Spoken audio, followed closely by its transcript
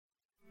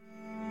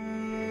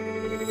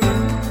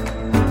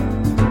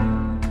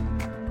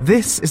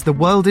This is The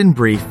World in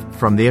Brief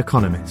from The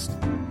Economist.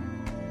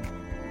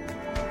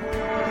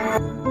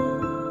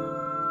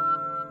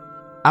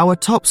 Our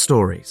top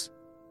stories.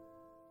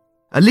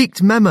 A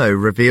leaked memo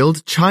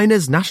revealed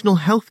China's National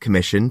Health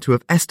Commission to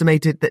have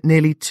estimated that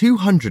nearly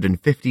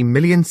 250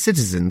 million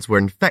citizens were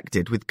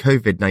infected with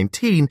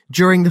COVID-19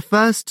 during the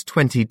first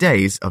 20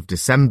 days of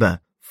December,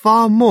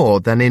 far more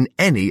than in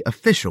any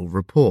official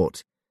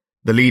report.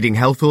 The leading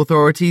health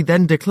authority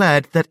then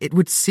declared that it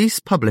would cease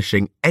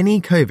publishing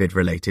any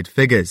COVID-related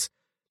figures,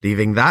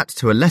 leaving that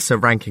to a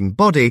lesser-ranking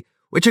body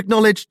which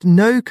acknowledged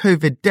no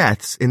COVID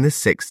deaths in the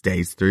 6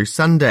 days through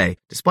Sunday,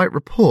 despite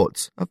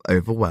reports of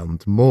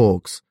overwhelmed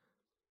morgues.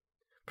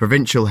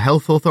 Provincial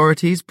health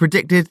authorities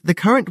predicted the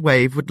current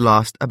wave would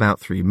last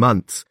about 3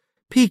 months,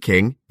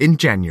 peaking in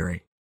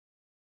January.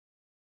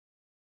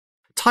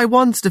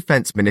 Taiwan's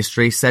defense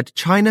ministry said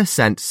China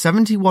sent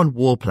 71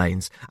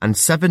 warplanes and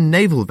 7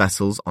 naval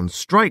vessels on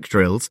strike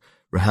drills,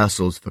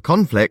 rehearsals for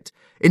conflict,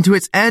 into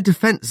its air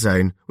defense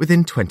zone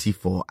within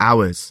 24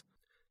 hours.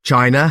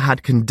 China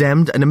had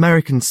condemned an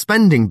American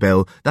spending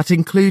bill that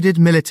included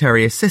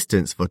military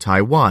assistance for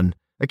Taiwan,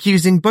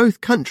 accusing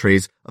both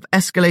countries of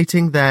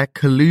escalating their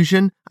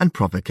collusion and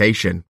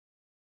provocation.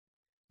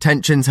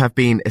 Tensions have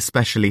been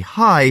especially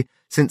high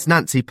since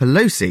Nancy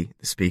Pelosi,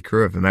 the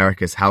Speaker of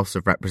America's House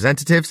of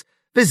Representatives,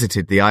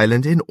 visited the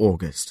island in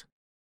August.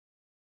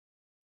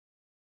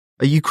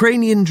 A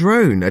Ukrainian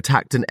drone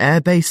attacked an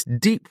airbase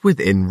deep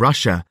within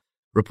Russia,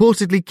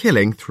 reportedly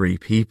killing 3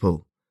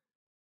 people.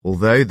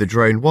 Although the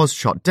drone was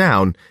shot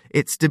down,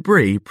 its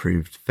debris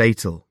proved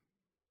fatal.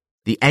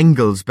 The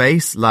Engulfs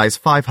base lies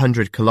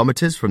 500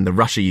 kilometers from the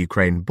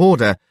Russia-Ukraine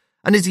border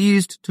and is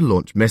used to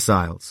launch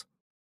missiles.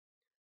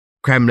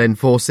 Kremlin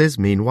forces,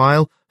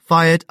 meanwhile,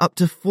 fired up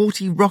to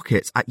 40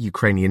 rockets at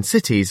Ukrainian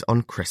cities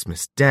on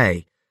Christmas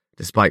Day,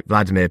 despite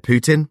Vladimir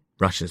Putin,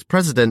 Russia's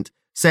president,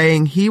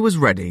 saying he was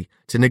ready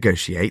to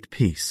negotiate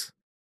peace.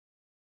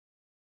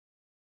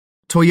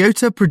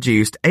 Toyota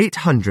produced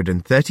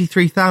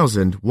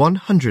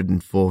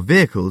 833,104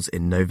 vehicles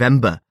in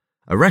November,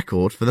 a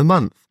record for the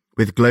month,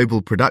 with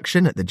global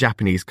production at the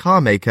Japanese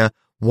carmaker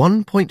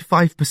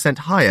 1.5%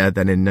 higher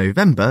than in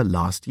November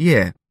last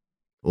year.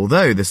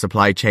 Although the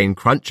supply chain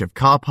crunch of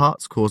car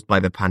parts caused by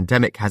the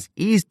pandemic has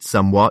eased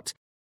somewhat,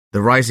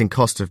 the rising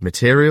cost of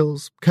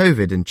materials,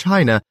 COVID in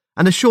China,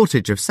 and a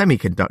shortage of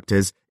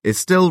semiconductors is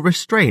still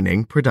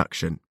restraining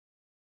production.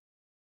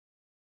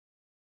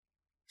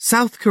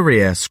 South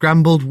Korea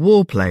scrambled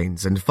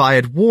warplanes and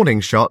fired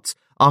warning shots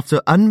after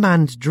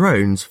unmanned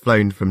drones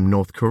flown from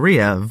North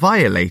Korea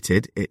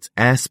violated its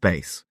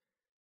airspace.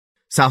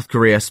 South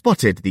Korea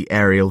spotted the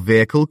aerial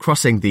vehicle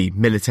crossing the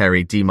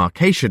military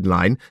demarcation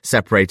line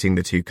separating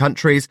the two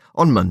countries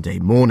on Monday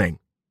morning.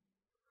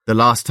 The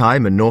last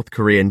time a North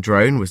Korean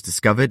drone was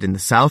discovered in the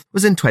south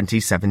was in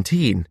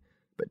 2017,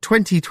 but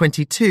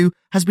 2022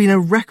 has been a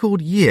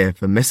record year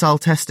for missile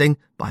testing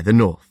by the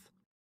north.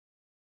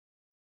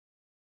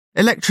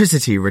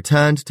 Electricity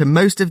returned to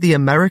most of the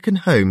American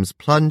homes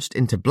plunged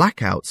into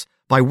blackouts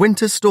by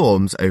winter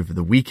storms over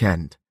the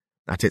weekend.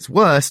 At its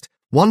worst,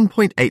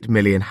 1.8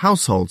 million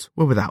households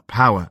were without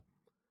power.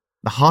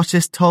 The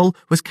harshest toll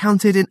was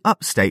counted in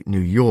upstate New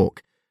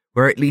York,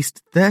 where at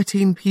least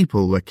 13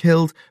 people were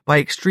killed by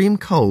extreme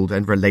cold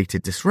and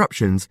related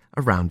disruptions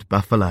around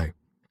Buffalo.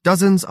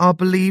 Dozens are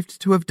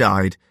believed to have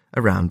died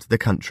around the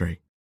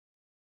country.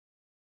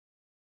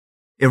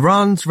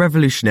 Iran's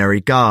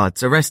Revolutionary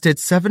Guards arrested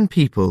 7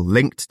 people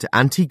linked to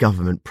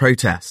anti-government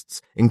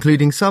protests,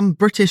 including some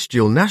British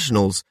dual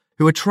nationals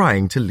who were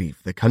trying to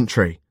leave the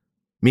country.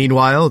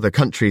 Meanwhile, the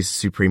country's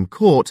Supreme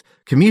Court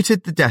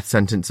commuted the death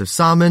sentence of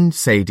Salman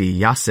Saidi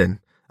Yassin,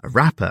 a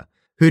rapper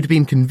who had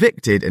been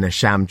convicted in a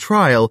sham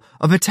trial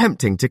of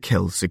attempting to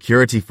kill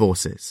security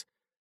forces.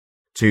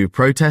 2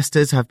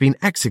 protesters have been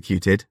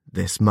executed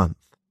this month.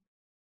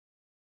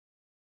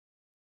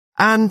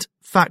 And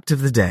fact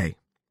of the day.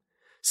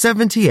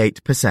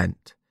 78%,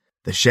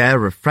 the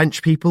share of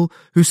French people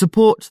who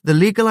support the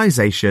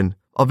legalization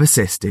of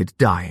assisted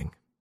dying.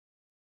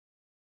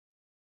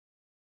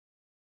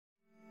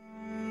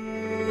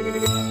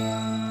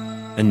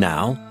 And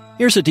now,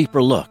 here's a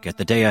deeper look at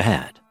the day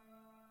ahead.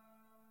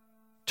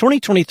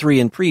 2023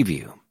 in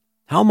preview.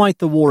 How might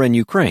the war in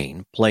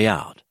Ukraine play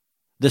out?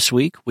 This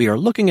week, we are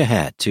looking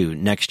ahead to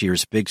next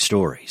year's big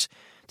stories.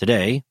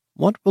 Today,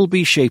 what will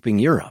be shaping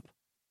Europe?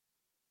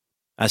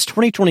 As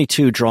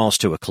 2022 draws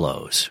to a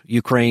close,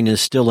 Ukraine is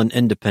still an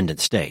independent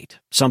state,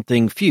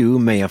 something few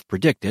may have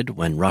predicted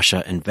when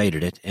Russia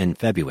invaded it in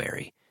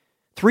February.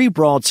 3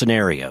 broad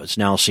scenarios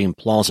now seem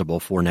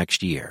plausible for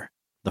next year.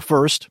 The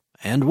first,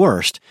 and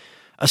worst,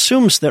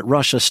 assumes that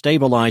Russia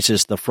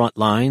stabilizes the front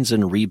lines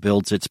and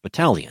rebuilds its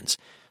battalions.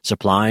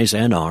 Supplies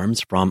and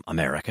arms from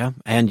America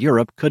and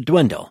Europe could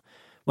dwindle.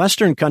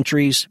 Western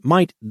countries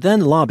might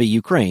then lobby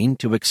Ukraine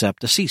to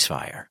accept a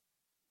ceasefire.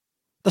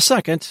 The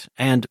second,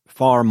 and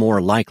far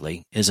more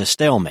likely, is a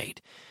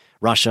stalemate.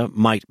 Russia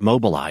might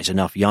mobilize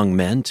enough young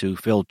men to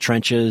fill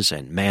trenches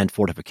and man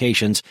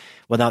fortifications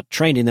without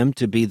training them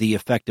to be the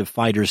effective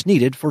fighters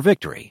needed for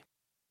victory.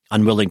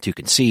 Unwilling to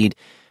concede,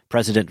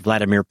 President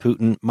Vladimir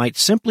Putin might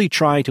simply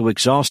try to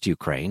exhaust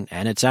Ukraine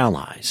and its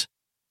allies.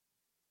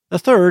 The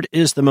third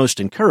is the most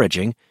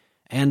encouraging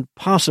and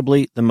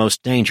possibly the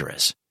most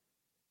dangerous.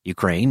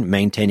 Ukraine,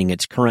 maintaining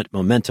its current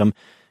momentum,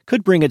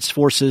 could bring its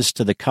forces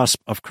to the cusp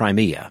of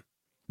Crimea.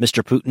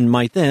 Mr. Putin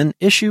might then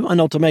issue an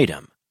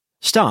ultimatum: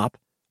 stop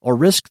or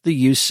risk the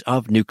use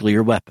of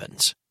nuclear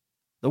weapons.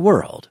 The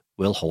world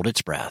will hold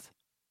its breath.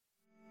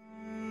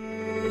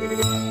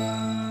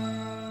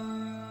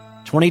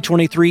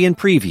 2023 in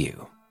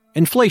preview.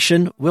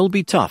 Inflation will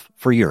be tough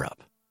for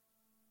Europe.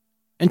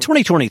 In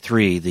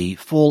 2023, the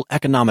full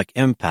economic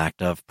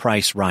impact of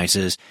price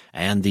rises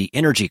and the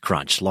energy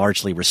crunch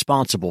largely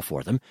responsible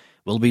for them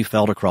will be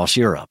felt across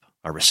Europe.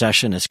 A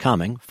recession is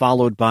coming,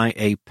 followed by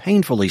a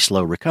painfully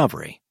slow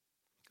recovery.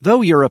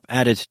 Though Europe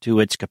added to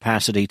its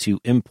capacity to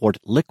import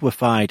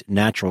liquefied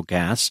natural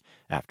gas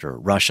after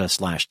Russia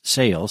slashed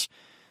sales,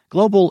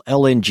 global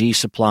LNG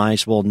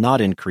supplies will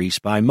not increase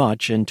by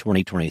much in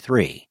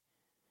 2023.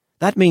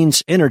 That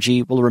means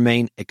energy will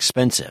remain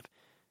expensive,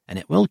 and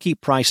it will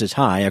keep prices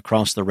high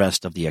across the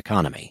rest of the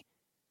economy.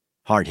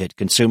 Hard-hit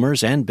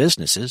consumers and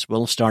businesses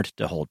will start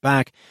to hold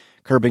back,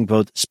 curbing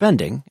both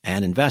spending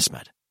and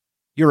investment.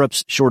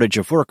 Europe's shortage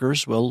of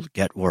workers will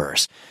get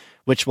worse,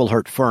 which will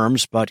hurt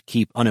firms but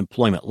keep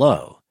unemployment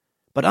low.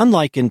 But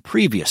unlike in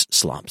previous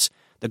slumps,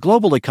 the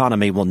global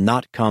economy will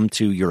not come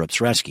to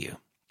Europe's rescue.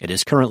 It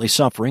is currently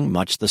suffering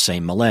much the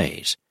same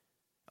malaise.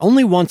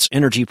 Only once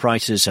energy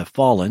prices have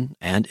fallen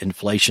and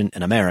inflation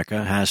in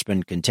America has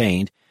been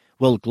contained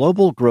will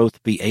global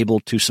growth be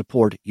able to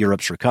support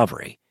Europe's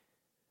recovery.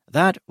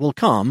 That will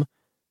come,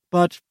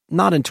 but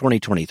not in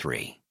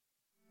 2023.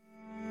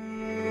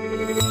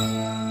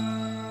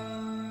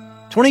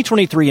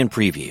 2023 in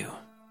preview.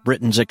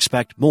 Britons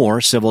expect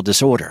more civil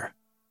disorder.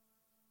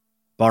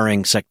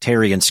 Barring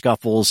sectarian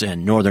scuffles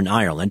in Northern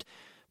Ireland,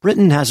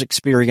 Britain has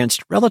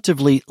experienced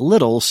relatively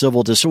little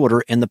civil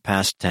disorder in the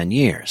past 10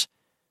 years.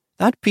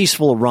 That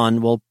peaceful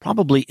run will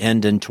probably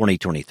end in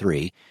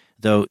 2023,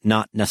 though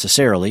not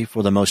necessarily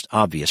for the most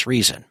obvious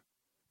reason.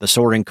 The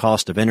soaring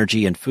cost of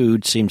energy and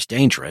food seems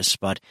dangerous,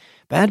 but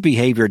bad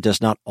behavior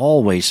does not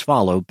always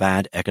follow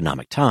bad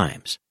economic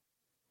times.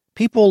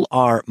 People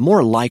are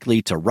more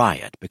likely to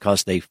riot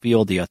because they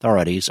feel the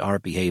authorities are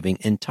behaving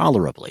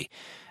intolerably,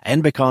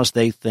 and because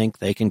they think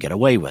they can get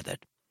away with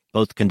it.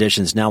 Both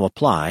conditions now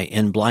apply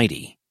in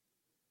Blighty.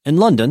 In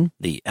London,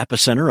 the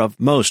epicenter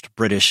of most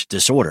British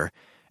disorder,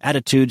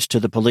 attitudes to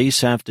the police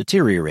have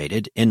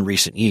deteriorated in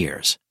recent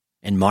years.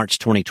 In March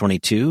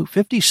 2022,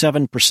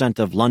 57%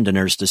 of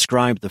Londoners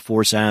described the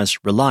force as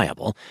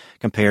reliable,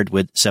 compared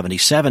with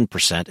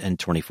 77% in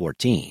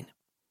 2014.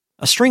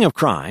 A string of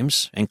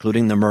crimes,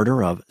 including the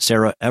murder of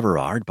Sarah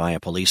Everard by a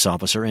police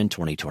officer in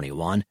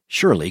 2021,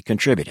 surely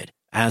contributed,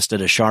 as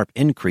did a sharp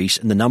increase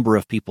in the number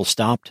of people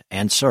stopped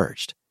and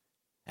searched.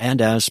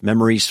 And as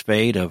memories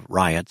fade of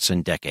riots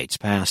in decades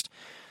past,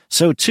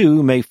 so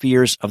too may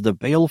fears of the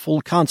baleful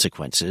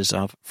consequences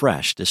of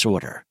fresh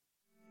disorder.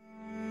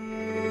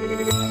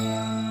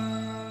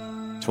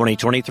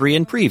 2023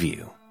 in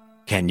preview.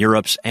 Can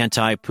Europe's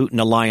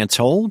anti-Putin alliance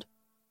hold?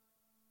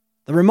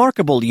 The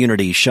remarkable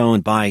unity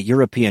shown by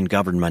European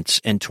governments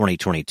in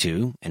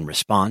 2022 in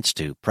response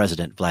to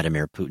President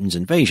Vladimir Putin's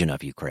invasion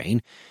of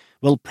Ukraine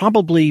will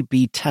probably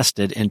be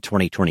tested in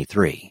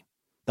 2023.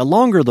 The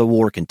longer the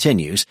war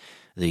continues,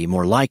 the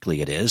more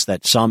likely it is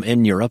that some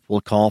in Europe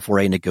will call for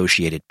a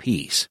negotiated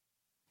peace.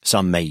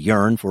 Some may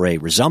yearn for a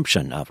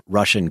resumption of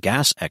Russian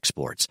gas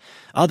exports.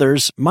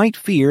 Others might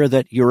fear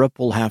that Europe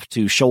will have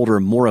to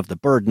shoulder more of the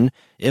burden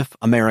if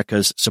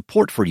America's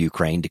support for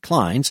Ukraine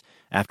declines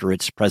after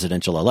its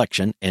presidential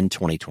election in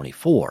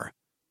 2024.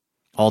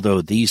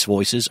 Although these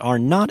voices are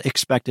not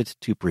expected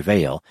to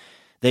prevail,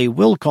 they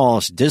will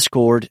cause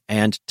discord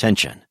and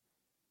tension.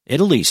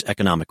 Italy's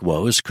economic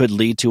woes could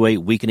lead to a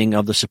weakening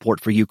of the support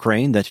for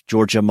Ukraine that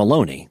Giorgia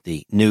Meloni,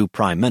 the new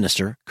prime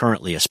minister,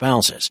 currently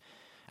espouses.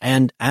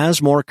 And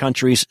as more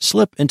countries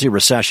slip into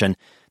recession,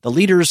 the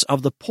leaders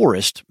of the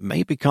poorest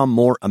may become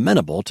more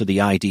amenable to the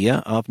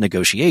idea of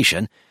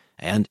negotiation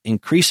and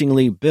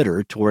increasingly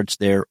bitter towards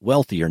their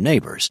wealthier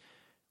neighbors,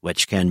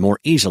 which can more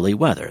easily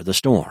weather the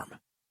storm.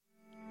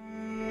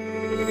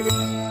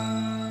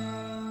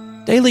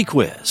 Daily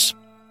Quiz.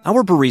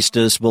 Our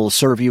baristas will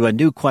serve you a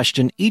new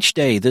question each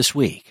day this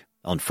week.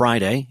 On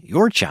Friday,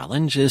 your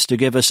challenge is to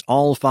give us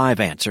all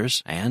 5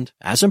 answers and,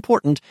 as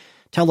important,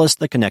 tell us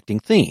the connecting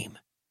theme.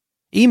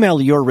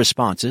 Email your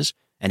responses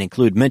and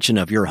include mention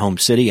of your home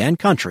city and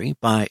country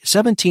by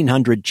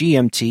 1700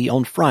 GMT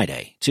on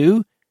Friday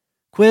to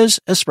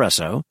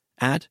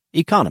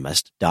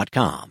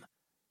quizespresso@economist.com.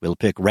 We'll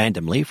pick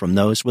randomly from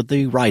those with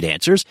the right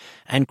answers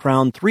and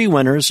crown 3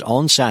 winners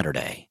on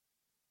Saturday.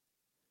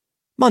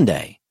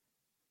 Monday.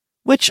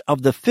 Which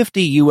of the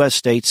 50 U.S.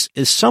 states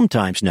is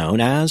sometimes known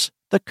as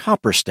the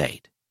Copper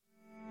State?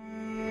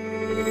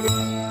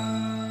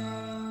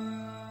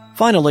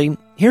 Finally,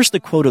 here's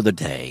the quote of the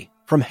day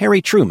from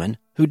Harry Truman,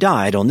 who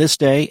died on this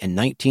day in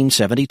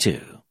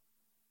 1972.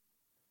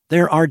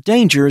 There are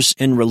dangers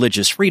in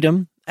religious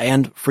freedom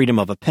and freedom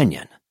of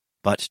opinion.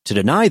 But to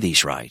deny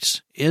these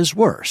rights is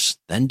worse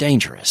than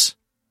dangerous.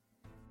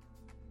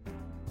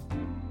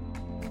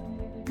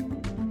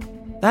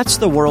 That's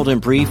The World in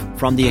Brief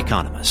from The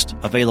Economist,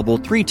 available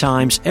 3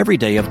 times every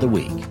day of the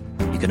week.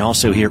 You can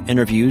also hear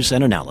interviews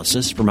and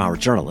analysis from our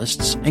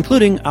journalists,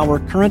 including our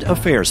Current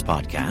Affairs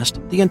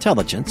podcast, The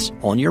Intelligence,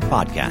 on your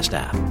podcast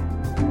app.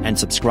 And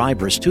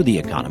subscribers to The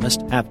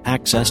Economist have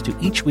access to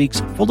each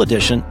week's full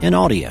edition in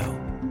audio.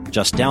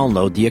 Just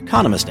download the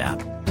Economist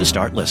app to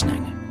start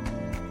listening.